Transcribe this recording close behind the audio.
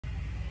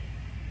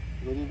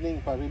Good evening,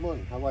 Pak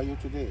Rimun. How are you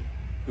today?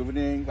 Good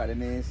evening, Pak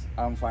Dennis.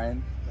 I'm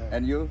fine.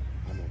 And you?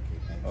 I'm okay,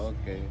 thanks.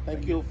 Okay.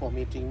 Thank you for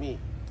meeting me.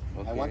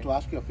 Okay. I want to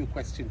ask you a few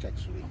questions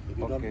actually,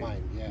 if you don't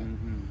mind. Yeah.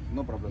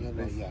 No problem. You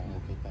know, Please. yeah,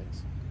 okay,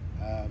 thanks.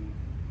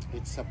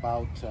 It's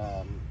about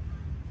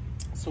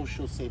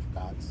social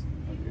safeguards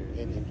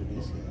in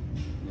Indonesia.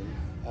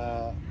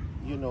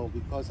 You know,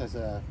 because as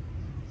a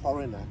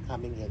foreigner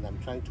coming in,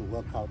 I'm trying to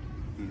work out,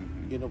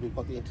 you know, we've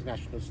got the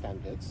international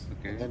standards,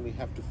 and then we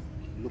have to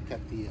look at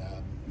the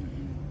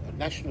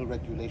national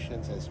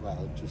regulations as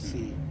well to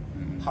see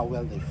how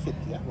well they fit.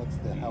 Yeah, what's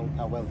the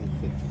how well they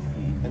fit,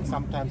 and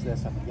sometimes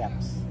there's some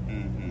gaps.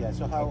 Yeah,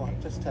 so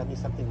just tell me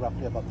something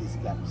roughly about these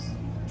gaps.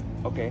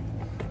 Okay.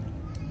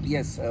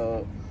 Yes.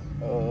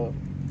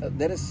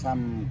 There is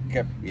some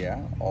gap,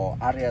 or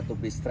area to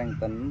be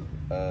strengthened.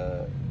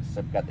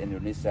 Safeguard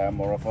Indonesia,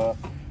 moreover,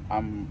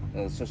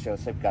 social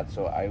safeguard.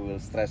 So I will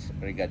stress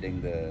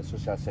regarding the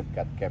social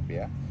safeguard gap.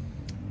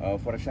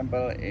 For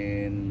example,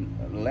 in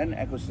land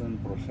acquisition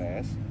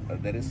process,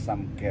 there is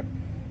some gap.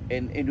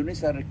 In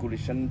Indonesia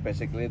regulation,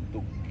 basically,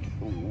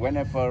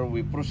 whenever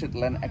we proceed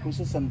land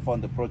acquisition for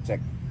the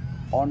project,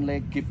 only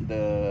give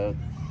the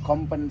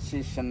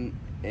compensation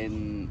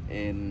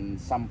in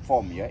some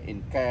form,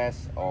 in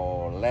cash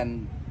or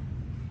land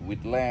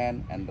with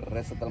land and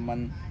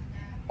resettlement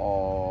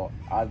or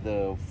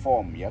other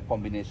form,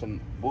 combination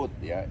both,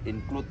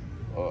 include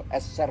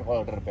as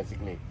shareholder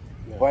basically.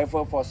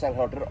 However, for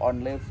shareholder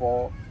only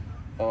for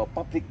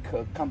public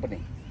company,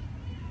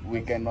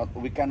 we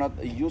cannot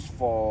use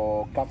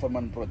for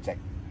government project.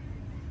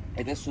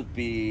 It should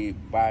be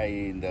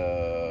by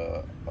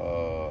the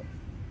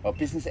a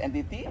business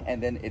entity,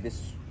 and then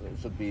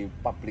should be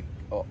public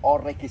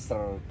or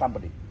registered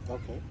company.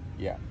 Okay.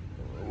 Yeah,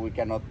 we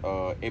cannot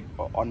if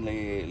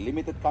only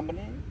limited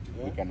company.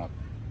 We cannot.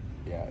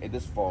 Yeah, it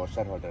is for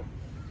shareholder.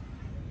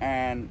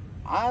 And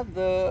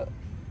other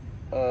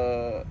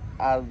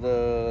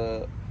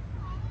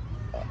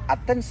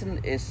attention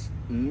is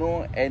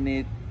no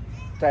any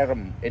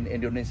term in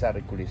Indonesia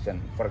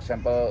regulation. For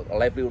example,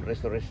 livelihood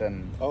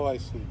restoration. Oh, I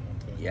see.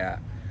 Okay. Yeah,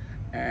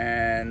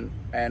 and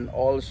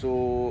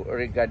also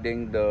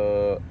regarding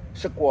the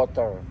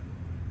squatter.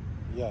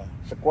 Yeah.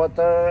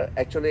 Squatter,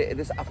 actually it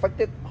is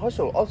affected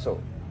household also.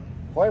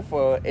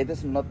 However, it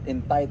is not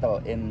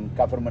entitled in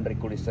government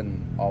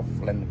regulation of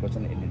land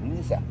acquisition in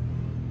Indonesia.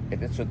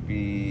 It should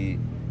be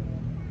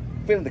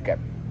fill the gap.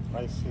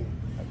 I see.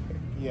 Okay.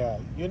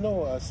 Yeah, you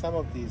know, some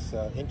of these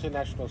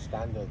international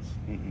standards,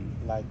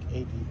 like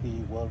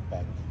ADB, World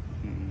Bank,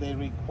 they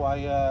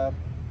require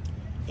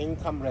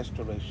income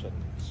restoration.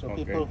 So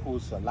people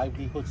whose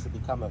livelihoods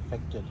become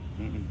affected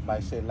by,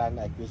 say, land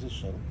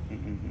acquisition,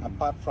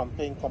 apart from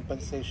paying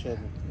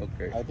compensation,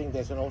 I think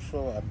there's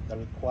also a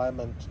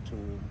requirement to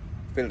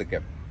fill the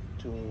gap.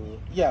 To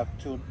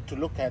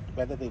look at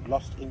whether they've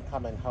lost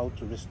income and how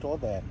to restore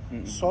their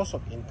source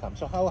of income.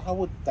 So how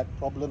would that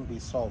problem be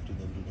solved in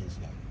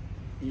Indonesia?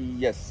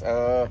 Yes,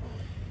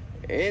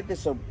 it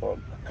is a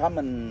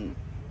common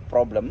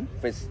problem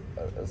with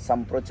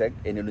some project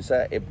in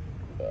Indonesia if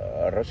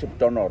receive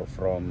donor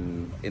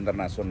from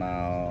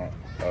international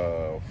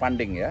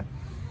funding.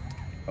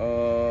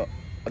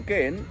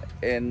 Again,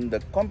 in the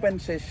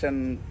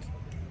compensation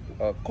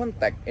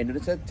context,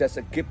 Indonesia just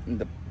give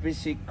the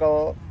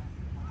physical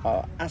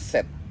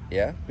asset,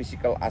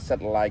 physical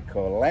asset like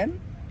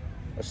land,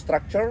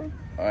 structure,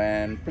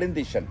 and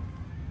plantation,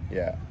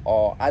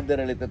 or other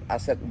related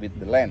asset with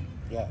the land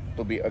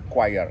to be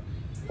acquired.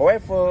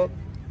 However,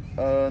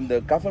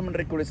 the government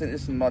regulation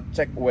is not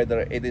check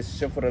whether it is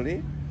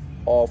severely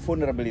or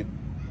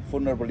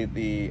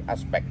vulnerability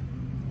aspect.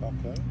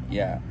 Okay.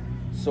 Yeah.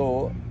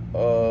 So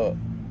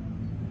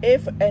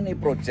if any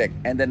project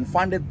and then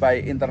funded by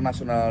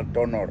international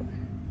donor,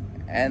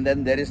 and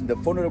then there is the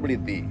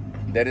vulnerability,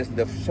 there is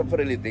the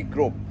severity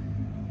group,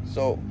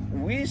 so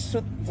we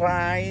should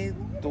try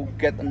to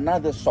get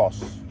another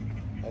source.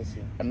 I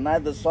see.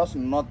 Another source,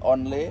 not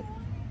only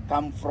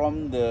come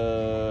from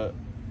the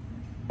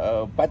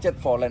budget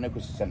for land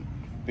acquisition,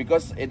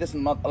 because it is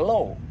not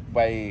allowed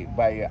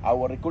by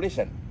our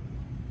regulation.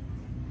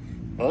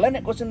 Land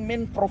acquisition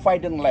means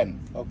providing land.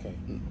 Okay.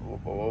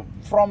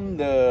 From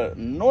the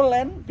no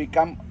land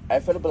become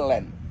available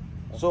land.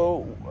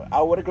 So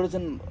our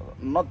regulation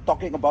not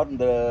talking about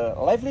the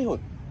livelihood.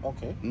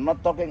 Okay.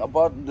 Not talking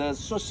about the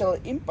social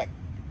impact.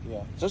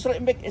 Yeah. Social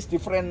impact is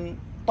different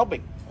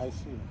topic. I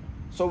see.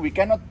 So we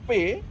cannot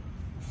pay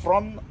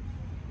from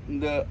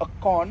the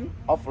account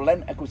of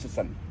land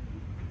acquisition.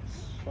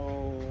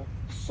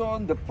 So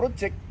the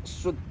project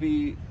should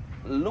be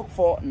look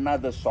for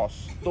another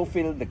source to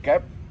fill the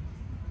gap,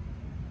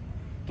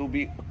 to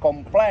be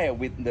comply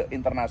with the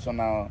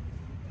international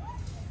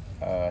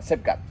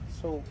safeguard.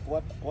 So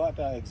what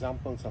are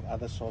examples of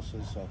other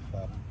sources of?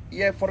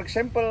 Yeah, for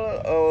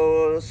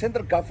example,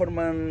 central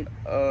government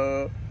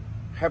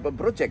have a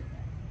project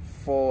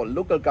for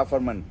local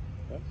government.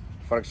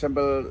 For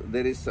example,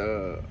 there is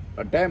a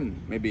dam,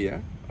 maybe,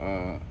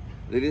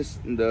 there is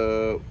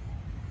the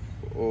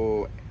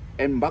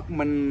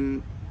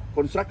embankment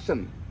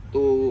construction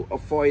to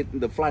avoid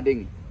the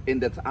flooding in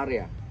that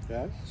area.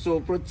 Yes. So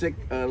project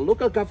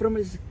local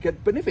governments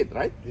get benefit,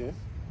 right? Yes.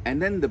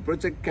 And then the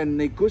project can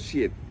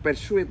negotiate,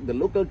 persuade the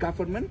local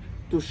government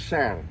to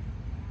share.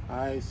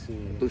 I see.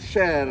 To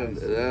share, I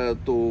see.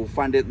 to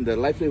fund it in the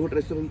Livelihood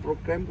Restoration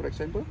Program, for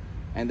example,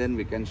 and then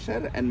we can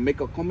share and make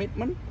a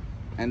commitment,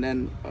 and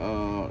then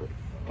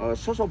a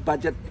source of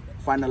budget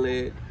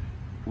finally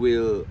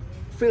will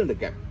fill the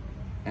gap,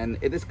 and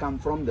it is come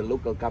from the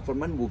local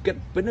government who get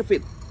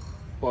benefit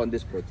on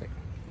this project.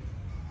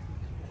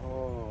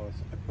 Oh,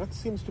 that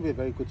seems to be a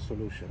very good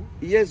solution.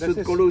 Yes,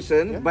 good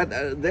solution, yeah. but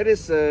there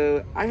is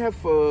I have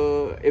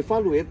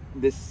evaluated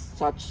this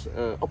such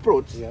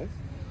approach. Yes.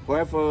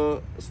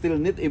 However, still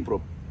need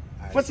improve.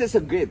 First, it is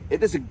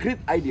a great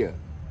idea.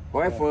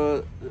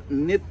 However,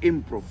 need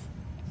improve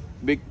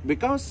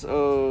because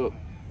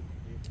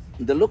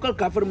the local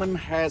government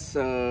has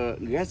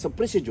a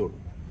procedure.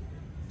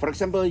 For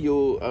example,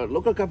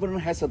 local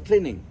government has a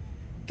training.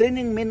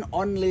 Training means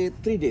only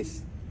 3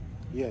 days.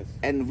 Yes.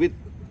 And with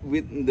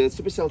the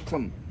special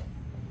term,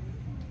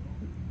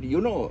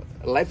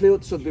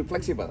 livelihood should be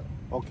flexible.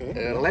 Okay.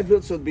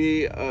 Livelihood should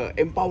be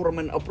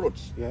empowerment approach.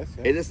 Yes.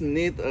 It is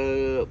need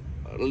the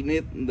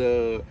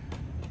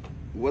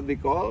what we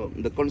call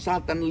the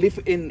consultant live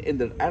in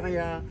the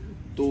area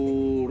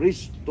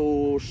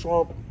to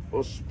solve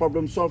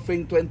problem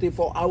solving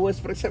 24 hours,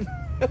 for example.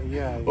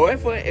 Yeah.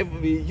 However, if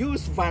we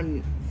use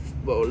fund,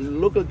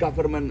 local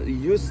government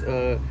use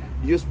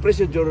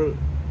procedure,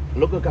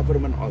 local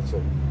government also,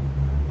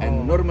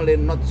 and normally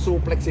not so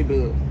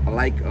flexible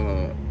like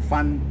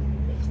fund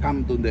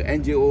come to the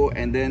NGO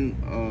and then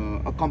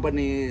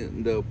accompany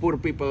the poor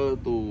people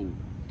to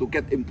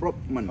get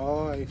improvement,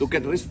 to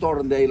get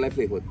restore their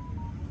livelihood.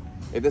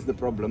 It is the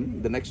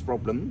problem, the next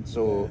problem.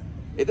 So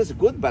it is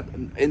good, but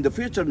in the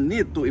future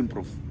need to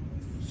improve.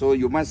 So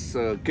you must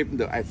keep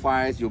the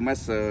advice. You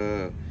must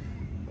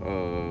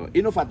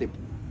innovative.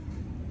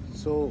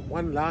 So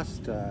one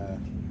last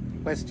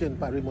question,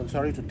 Pak Rimun.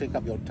 Sorry to take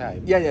up your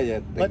time. Yeah.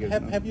 But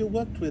have you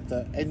worked with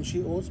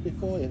NGOs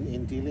before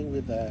in dealing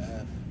with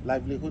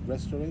livelihood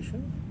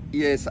restoration?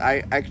 Yes,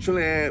 I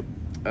actually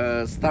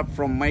start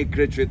from my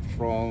graduate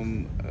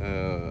from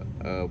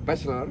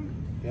bachelor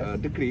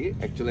degree.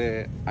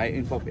 Actually, I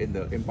involved in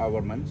the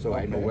empowerment, so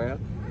I know well.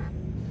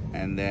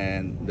 And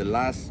then the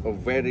last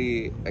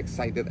very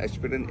excited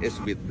experience is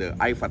with the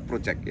IFAD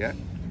project. Yeah,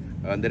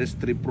 there is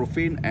 3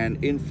 province and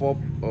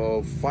involve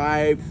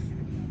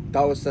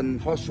 5,000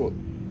 households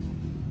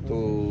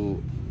to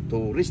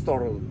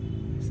restore,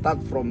 start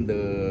from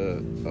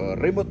the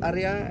remote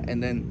area,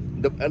 and then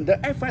the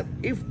IFAD,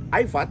 if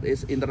IFAD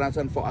is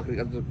International for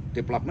Agricultural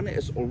Development,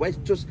 is always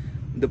choose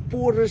the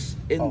poorest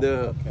in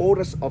the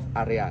poorest of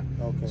area.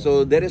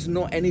 So there is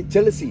no any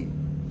jealousy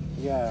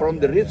from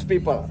the rich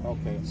people.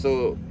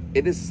 So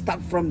it is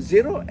start from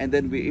zero, and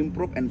then we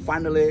improve, and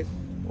finally,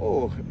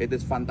 it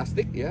is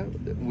fantastic. Yeah,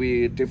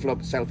 we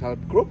develop self-help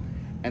group,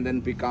 and then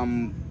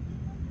become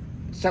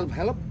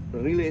self-help,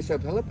 really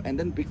self-help, and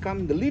then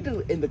become the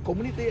leader in the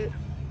community.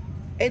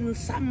 In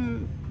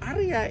some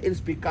area,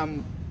 it's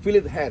become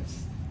village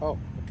heads.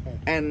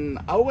 And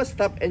our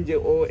staff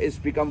NGO is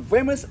become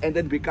famous, and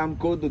then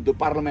go to the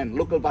parliament,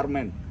 local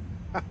parliament,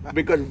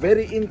 because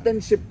very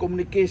intensive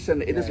communication.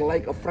 It is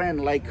like a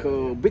friend, like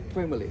a big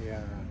family.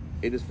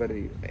 It is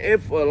very.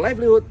 If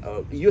livelihood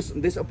use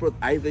this approach,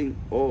 I think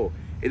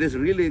it is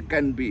really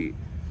can be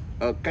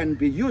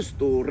used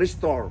to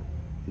restore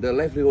the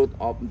livelihood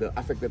of the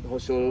affected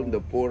household, the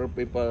poor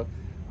people,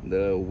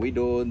 the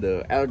widow,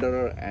 the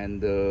elder,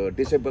 and the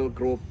disabled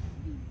group.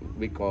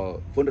 We call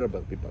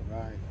vulnerable people.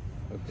 Right.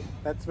 Okay.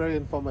 That's very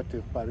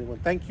informative, Pak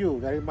Rimun. Thank you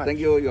very much. Thank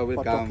you. You're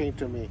welcome. For talking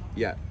to me.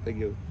 Yeah. Thank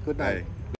you. Good night. Bye.